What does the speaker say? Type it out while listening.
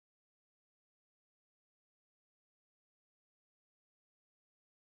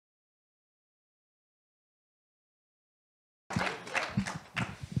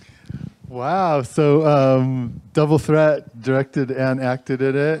Wow. So double threat, directed and acted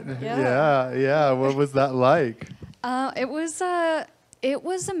in it. Yeah. Yeah. What was that like? It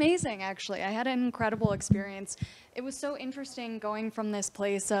was amazing, actually. I had an incredible experience. It was so interesting going from this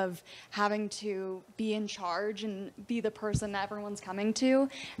place of having to be in charge and be the person that everyone's coming to,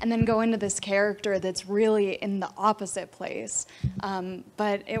 and then go into this character that's really in the opposite place.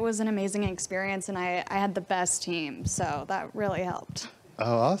 But it was an amazing experience, and I had the best team, so that really helped.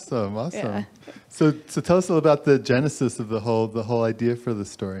 Oh, awesome. Yeah. So tell us a little about the genesis of the whole idea for the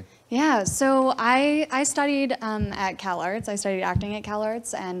story. Yeah, so I studied at Cal Arts. I studied acting at Cal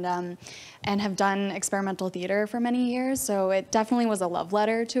Arts and have done experimental theater for many years. So it definitely was a love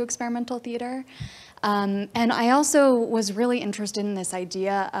letter to experimental theater. And I also was really interested in this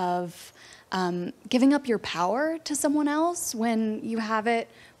idea of giving up your power to someone else when you have it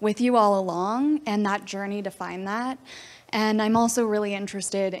with you all along, and that journey to find that. And I'm also really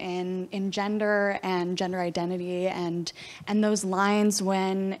interested in gender and gender identity and those lines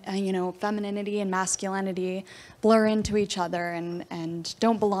when femininity and masculinity blur into each other and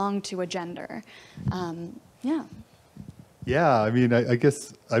don't belong to a gender. Yeah. Yeah, I mean, I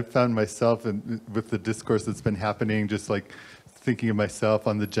guess I've found myself with the discourse that's been happening, just like thinking of myself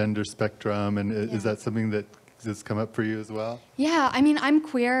on the gender spectrum, and is that something that has come up for you as well? Yeah, I mean, I'm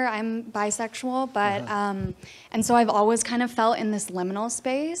queer, I'm bisexual, but and so I've always kind of felt in this liminal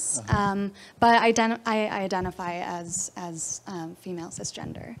space. But I identify as female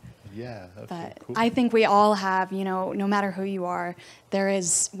cisgender. Yeah, okay, But cool. I think we all have, no matter who you are,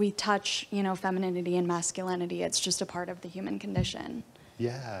 we touch, femininity and masculinity. It's just a part of the human condition.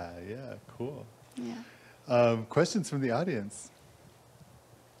 Yeah, cool. Yeah. Questions from the audience?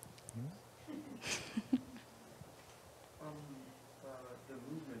 The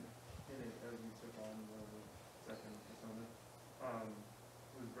movement in it as you took on the second persona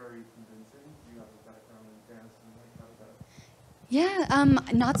was very convincing. You have a background in dance and how did that? Yeah,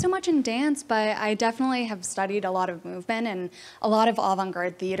 not so much in dance, but I definitely have studied a lot of movement, and a lot of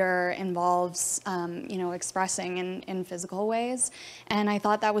avant-garde theater involves, expressing in physical ways. And I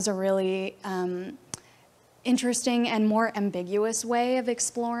thought that was a really interesting and more ambiguous way of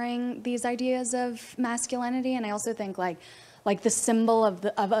exploring these ideas of masculinity. And I also think like the symbol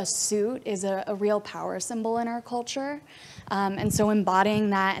of a suit is a real power symbol in our culture. And so embodying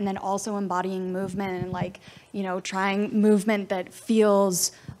that, and then also embodying movement and trying movement that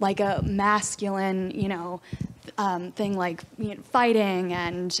feels like a masculine, thing, like fighting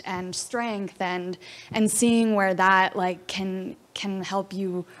and strength and seeing where that can help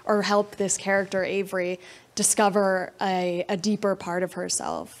you or help this character Avery discover a deeper part of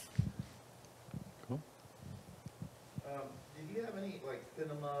herself. Cool. Did you have any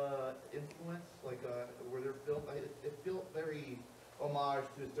cinema influence? Were there films? It felt very homage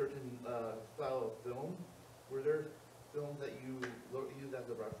to a certain style of film. Were there films that you used as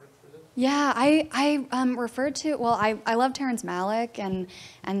a reference for this? Yeah, I referred to, well, I love Terrence Malick and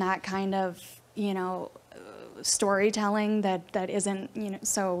that kind of storytelling that isn't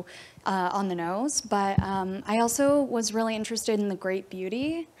so on the nose. But I also was really interested in The Great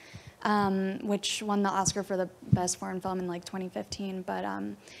Beauty, which won the Oscar for the best foreign film in 2015. But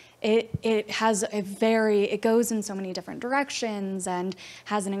it goes in so many different directions and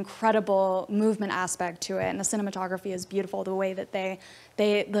has an incredible movement aspect to it, and the cinematography is beautiful. The way that the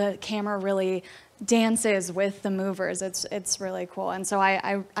camera really dances with the movers, it's really cool. And so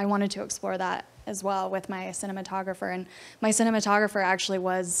I wanted to explore that as well with my cinematographer, and my cinematographer actually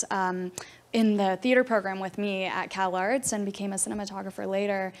was in the theater program with me at Cal Arts and became a cinematographer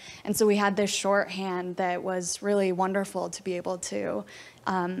later. And so we had this shorthand that was really wonderful to be able to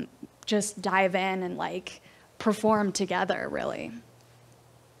just dive in and perform together, really.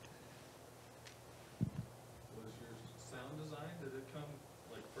 Was your sound design, did it come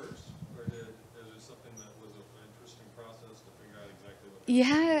first, or is it something that was an interesting process to figure out exactly what?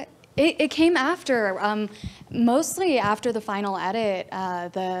 Yeah. It came after, mostly after the final edit,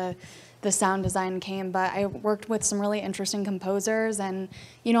 the sound design came, but I worked with some really interesting composers, and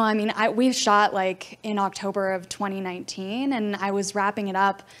we shot in October of 2019, and I was wrapping it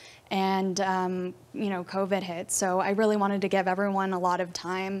up, and COVID hit, so I really wanted to give everyone a lot of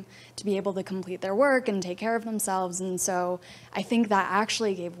time to be able to complete their work and take care of themselves, and so I think that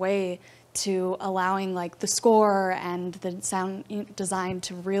actually gave way to allowing the score and the sound design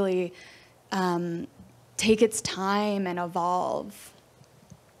to really take its time and evolve.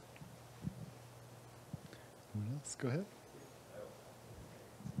 Someone else, go ahead.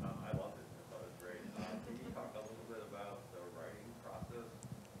 I loved it. I thought it was great. Can you talk a little bit about the writing process,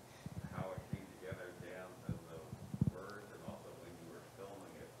 how it came together down to the words, and also when you were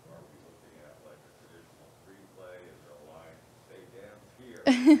filming it, are we looking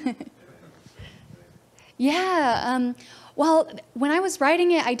Yeah, well, when I was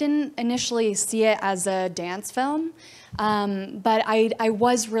writing it, I didn't initially see it as a dance film, but I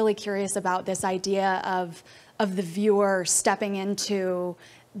was really curious about this idea of the viewer stepping into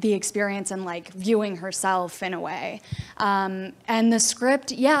the experience and like viewing herself in a way. And the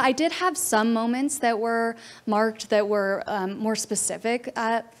script, yeah, I did have some moments that were marked that were more specific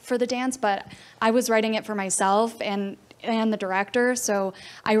for the dance, but I was writing it for myself and the director, so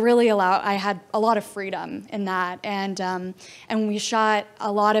I had a lot of freedom in that, and we shot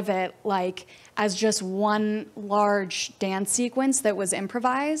a lot of it like as just one large dance sequence that was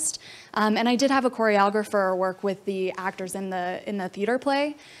improvised, and I did have a choreographer work with the actors in the theater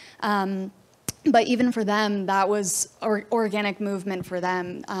play, but even for them, that was organic movement for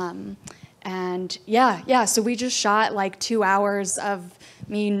them, and yeah, so we just shot like 2 hours of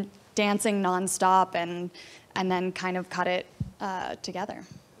me dancing nonstop and then kind of cut it together.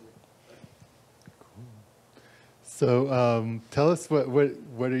 So tell us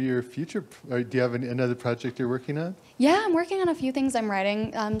what are your future, or do you have another project you're working on? Yeah, I'm working on a few things. I'm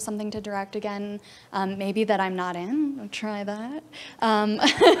writing something to direct again, maybe that I'm not in. I'll try that.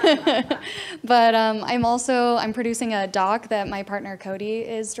 But I'm producing a doc that my partner Cody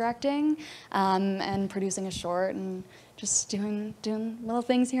is directing, and producing a short and just doing little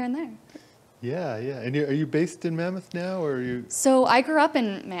things here and there. Yeah. And are you based in Mammoth now, or are you? So I grew up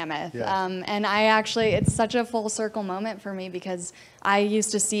in Mammoth, Yeah. and it's such a full circle moment for me because I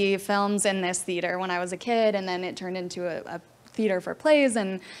used to see films in this theater when I was a kid, and then it turned into a theater for plays,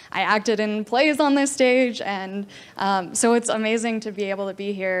 and I acted in plays on this stage, and so it's amazing to be able to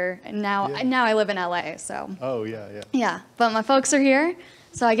be here. And now I live in LA, so. Oh, yeah. Yeah, but my folks are here,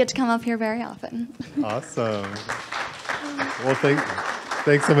 so I get to come up here very often. Awesome. Well,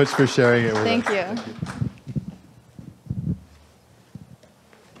 thanks so much for sharing it with us. Thank you. Thank you.